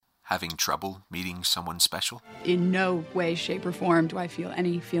having trouble meeting someone special? In no way, shape, or form do I feel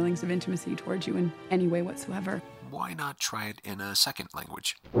any feelings of intimacy towards you in any way whatsoever. Why not try it in a second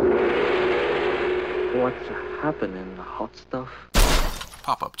language? What's happening, hot stuff?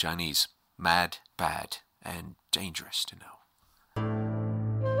 Pop-up Chinese. Mad, bad, and dangerous to know.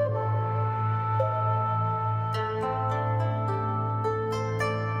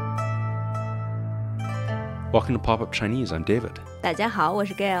 Welcome to Pop-Up Chinese. I'm David. 大家好，我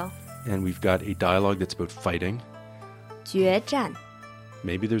是 Gail。 And we've got a dialogue that's about fighting. 决战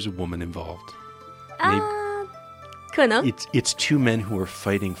Maybe there's a woman involved. 可能 It's two men who are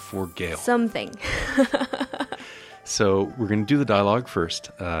fighting for Gail. something So we're going to do the dialogue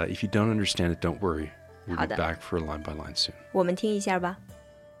first. If you don't understand it, don't worry. We'll 好 be 的 back for a line by line soon. 我们听一下吧。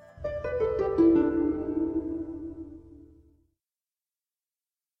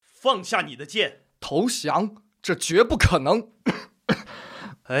放下你的剑！投降，这绝不可能。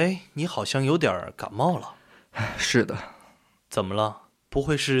哎，你好像有点感冒了。是的。怎么了？不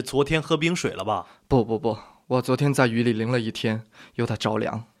会是昨天喝冰水了吧？不，我昨天在雨里淋了一天，有点着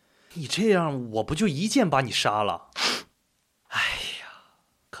凉。你这样，我不就一剑把你杀了？哎呀，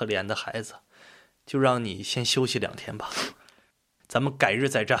可怜的孩子，就让你先休息2天吧，咱们改日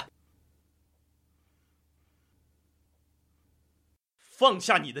再战。放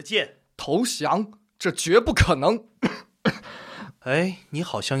下你的剑！投降，这绝不可能。哎，你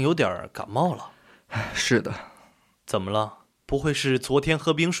好像有点感冒了。是的。怎么了？不会是昨天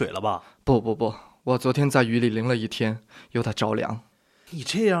喝冰水了吧？不，我昨天在雨里淋了一天，有点着凉。你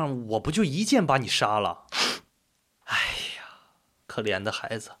这样，我不就一剑把你杀了？哎呀，可怜的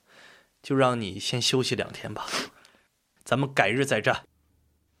孩子，就让你先休息2天吧，咱们改日再战。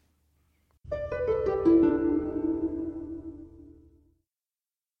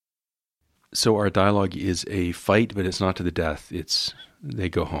So our dialogue is a fight, but it's not to the death. It's they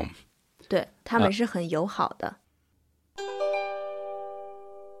go home. 对，他们是很友好的。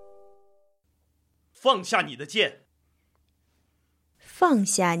放下你的剑！放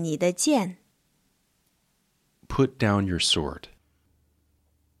下你的剑！ Put down your sword.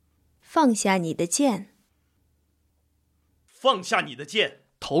 放下你的剑！放下你的剑！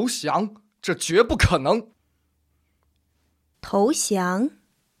投降，这绝不可能。投降，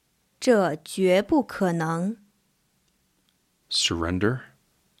这绝不可能。 Surrender?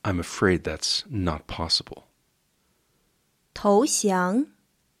 I'm afraid that's not possible. 投降，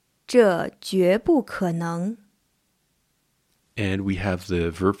这绝不可能。 And we have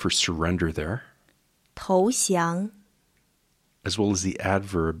the verb for surrender there, 投降， as well as the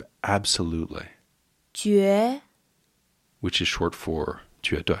adverb absolutely, 绝， which is short for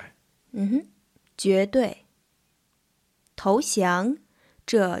绝对. 绝对。投降，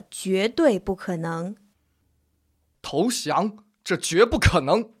这绝对不可能。投降，这绝不可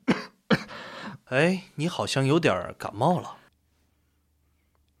能。哎，你好像有点感冒了。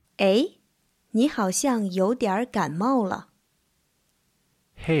哎，你好像有点感冒了。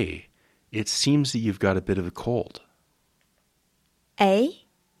Hey, it seems that you've got a bit of a cold. 哎，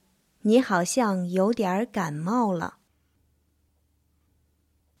你好像有点感冒了。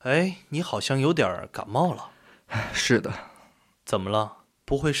哎，你好像有点感冒了。是的。怎么了？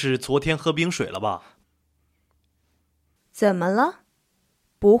不会是昨天喝冰水了吧？怎么了？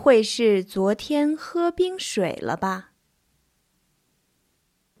不会是昨天喝冰水了吧？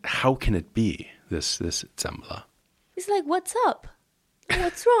 How can it be, this 怎么了? It's like, what's up?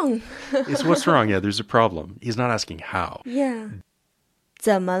 What's wrong? It's what's wrong. Yeah, there's a problem. He's not asking how. Yeah.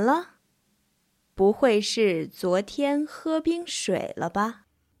 怎么了？不会是昨天喝冰水了吧？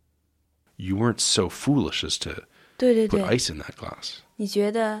 You weren't so foolish as to 对 put ice in that glass. 你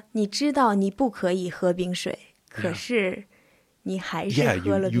觉得你知道你不可以喝冰水，可是你还是 Yeah,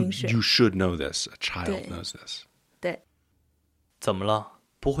 喝了冰水。 you should know this. A child 对 knows this. 对。怎么了？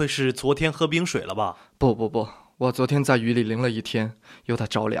不会是昨天喝冰水了吧？不，我昨天在雨里淋了一天，有点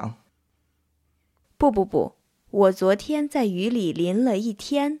着凉。不，我昨天在雨里淋了一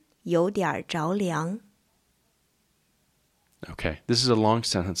天，有点着凉。 Okay, this is a long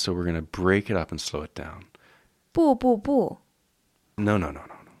sentence, so we're going to break it up and slow it down. 不， No.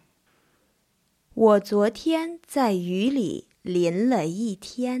 我昨天在雨里淋了一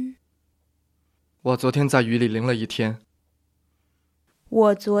天。我昨天在雨里淋了一天。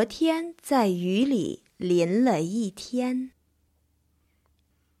我昨天在雨里淋了一天。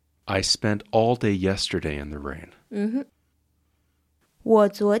 I spent all day yesterday in the rain. 我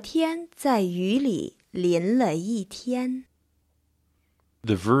昨天在雨里淋了一天。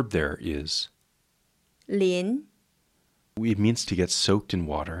 The verb there is 淋 it means to get soaked in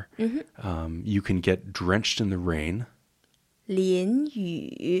water. You can get drenched in the rain. 淋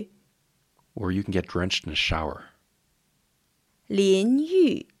雨 or you can get drenched in a shower. 淋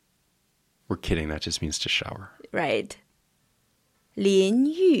浴 We're kidding, that just means to shower. right 淋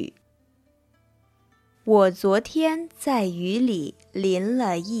浴我昨天在雨里淋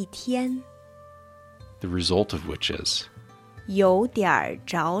了一天 The result of which is 有点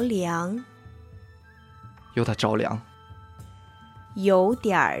着凉有点着凉。有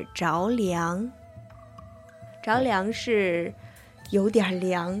点着凉着凉是有点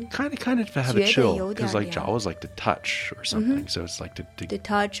凉 kind of to have 觉 a 得 chill, 有点 because like 凉 jaw is like to touch or something, so it's like to to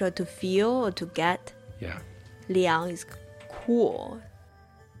touch or to feel or to get yeah. 凉 is cool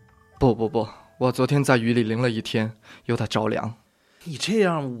不，我昨天在雨里淋了一天，有点着凉。你这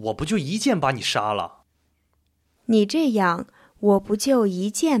样，我不就一剑把你杀了？你这样我不就一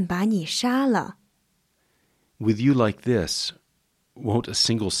剑把你杀了 With you like this, won't a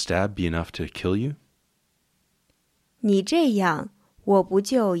single stab be enough to kill you? 你这样我不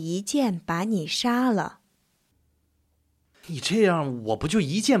就一剑把你杀了你这样，我不就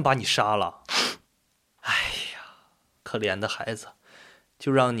一剑把你杀了？哎呀，可怜的孩子，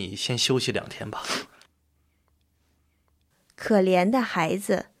就让你先休息2天吧。可怜的孩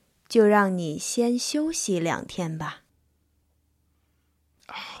子就让你先休息2天吧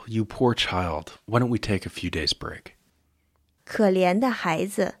Oh, you poor child. Why don't we take a few days break? 可怜的孩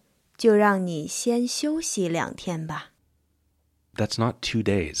子就让你先休息2天吧 That's not 2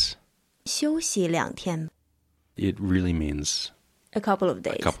 days. 休息2天 It really means A couple of a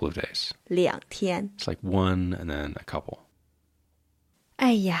days couple of days. 2天 It's like one and then a couple.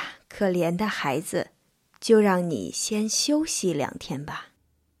 哎呀可怜的孩子就让你先休息2天吧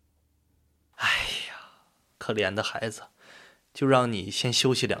哎呀，可怜的孩子，就让你先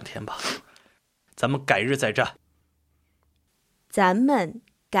休息2天吧。咱们改日再战。咱们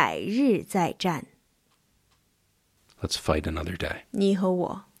改日再战 Let's fight another day. 你和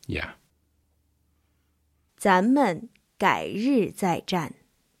我 Yeah. 咱们改日再战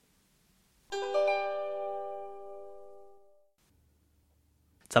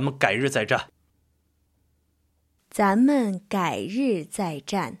咱们改日再战。咱们改日再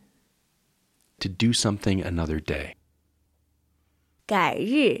战 To do something another day. 改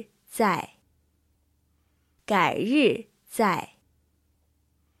日再改日再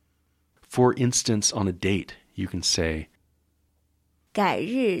For instance, on a date, you can say, 改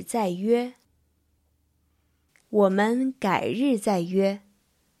日再约我们改日再约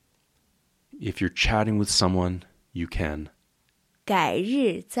if you're chatting with someone, you can. 改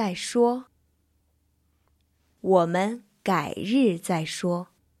日再说我们改日再说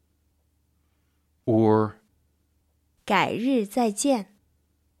Or 改日再见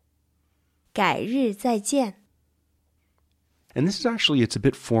改日再见 and this is actually, it's a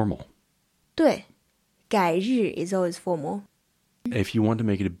bit formal. 对改日 is always formal If you want to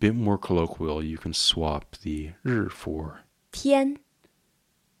make it a bit more colloquial, you can swap the 日 for 天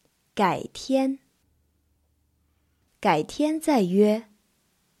改天改天再约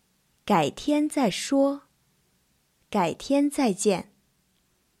改天再说改天再见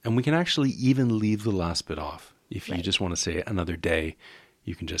and we can actually even leave the last bit off. If you Right. just want to say another day,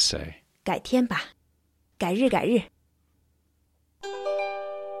 you can just say 改天吧改日改日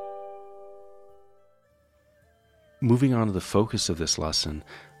Moving on to the focus of this lesson,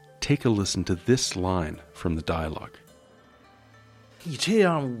 take a listen to this line from the dialogue. 你这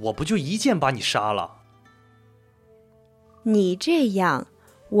样，我不就一剑把你杀了？你这样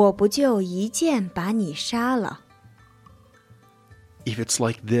我不就一剑把你杀了 If it's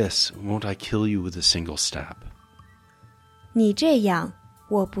like this, won't I kill you with a single stab? 你这样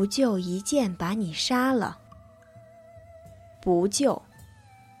我不就一剑把你杀了不就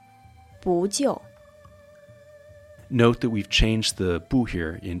不就 Note that we've changed the 不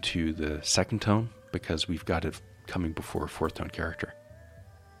here into the second tone because we've got it coming before a fourth tone character.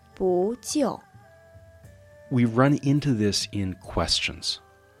 不就 We run into this in questions,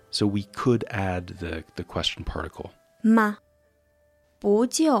 so we could add the question particle. 吗不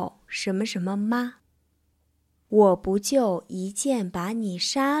就什么什么吗我不就一剑把你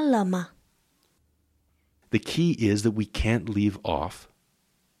杀了吗 The key is that we can't leave off,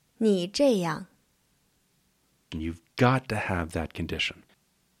 你这样 and you've got to have that condition.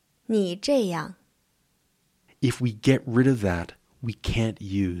 你这样 If we get rid of that, we can't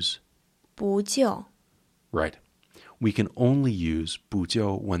use 不就 right. We can only use 不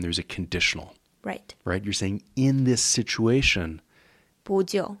就 when there's a conditional, right right? You're saying in this situation, 不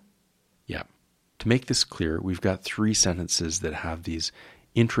就 yeah. To make this clear, we've got 3 sentences that have these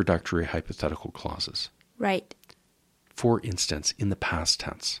introductory hypothetical clauses. right For instance, in the past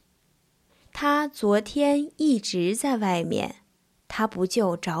tense, 他昨天一直在外面他不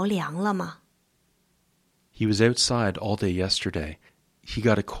就着凉了吗 He was outside all day yesterday. He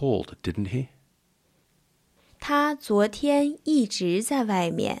got a cold, didn't he? 他昨天一直在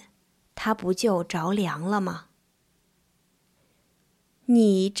外面，他不就着凉了吗？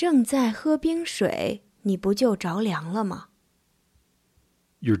你正在喝冰水，你不就着凉了吗？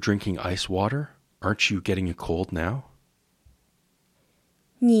 You're drinking ice water? Aren't you getting a cold now?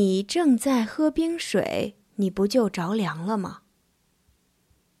 你正在喝冰水，你不就着凉了吗？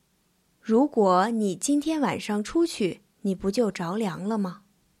如果你今天晚上出去，你不就着凉了吗？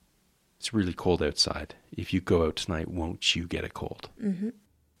 It's really cold outside. If you go out tonight, won't you get a cold?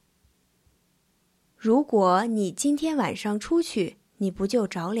 如果你今天晚上出去，你不就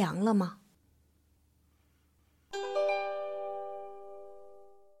着凉了吗？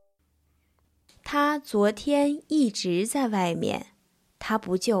他昨天一直在外面，他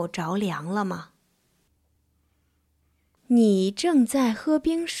不就着凉了吗？你正在喝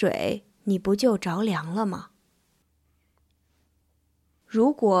冰水，你不就着凉了吗？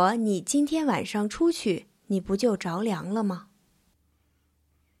如果你今天晚上出去，你不就着凉了吗？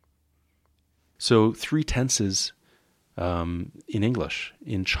 So 3 tenses in English.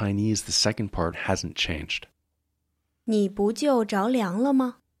 In Chinese, the second part hasn't changed. 你不就着凉了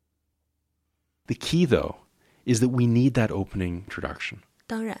吗？ The key, though, is that we need that opening introduction.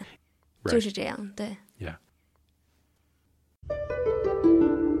 当然， Right. 就是这样，对。 Yeah.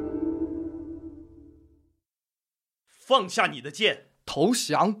 放下你的剑！投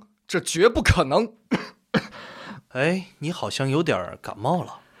降？这绝不可能！哎，你好像有点感冒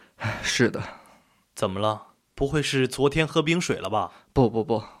了。是的。怎么了？不会是昨天喝冰水了吧？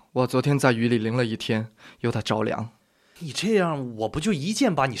不，我昨天在雨里淋了一天，有点着凉。你这样，我不就一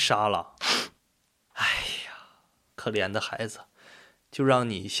剑把你杀了？哎呀，可怜的孩子，就让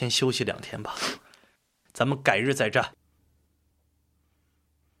你先休息2天吧，咱们改日再战。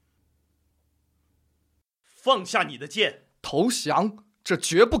放下你的剑！投降？这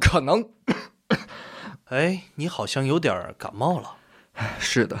绝不可能！哎，你好像有点感冒了。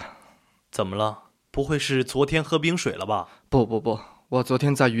是的。怎么了？不会是昨天喝冰水了吧？不，我昨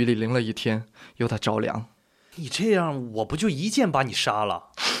天在雨里淋了一天，有点着凉。你这样，我不就一剑把你杀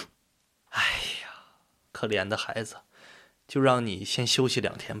了？哎呀，可怜的孩子，就让你先休息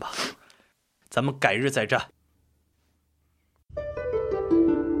2天吧，咱们改日再战。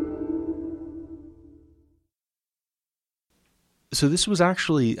So this was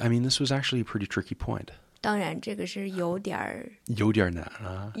actually a pretty tricky point. 当然，这个是有点儿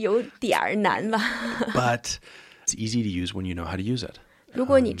难吧。But it's easy to use when you know how to use it. 如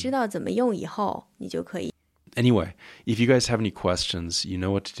果你知道怎么用以后，你就可以。Anyway, if you guys have any questions, you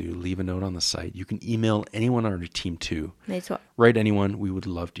know what to do. Leave a note on the site. You can email anyone on our team too. 没错。 Write anyone. We would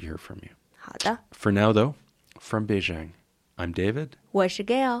love to hear from you. 好的。 For now, though, from Beijing, I'm David. 我是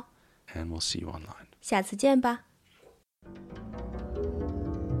Gail， And we'll see you online. 下次见吧。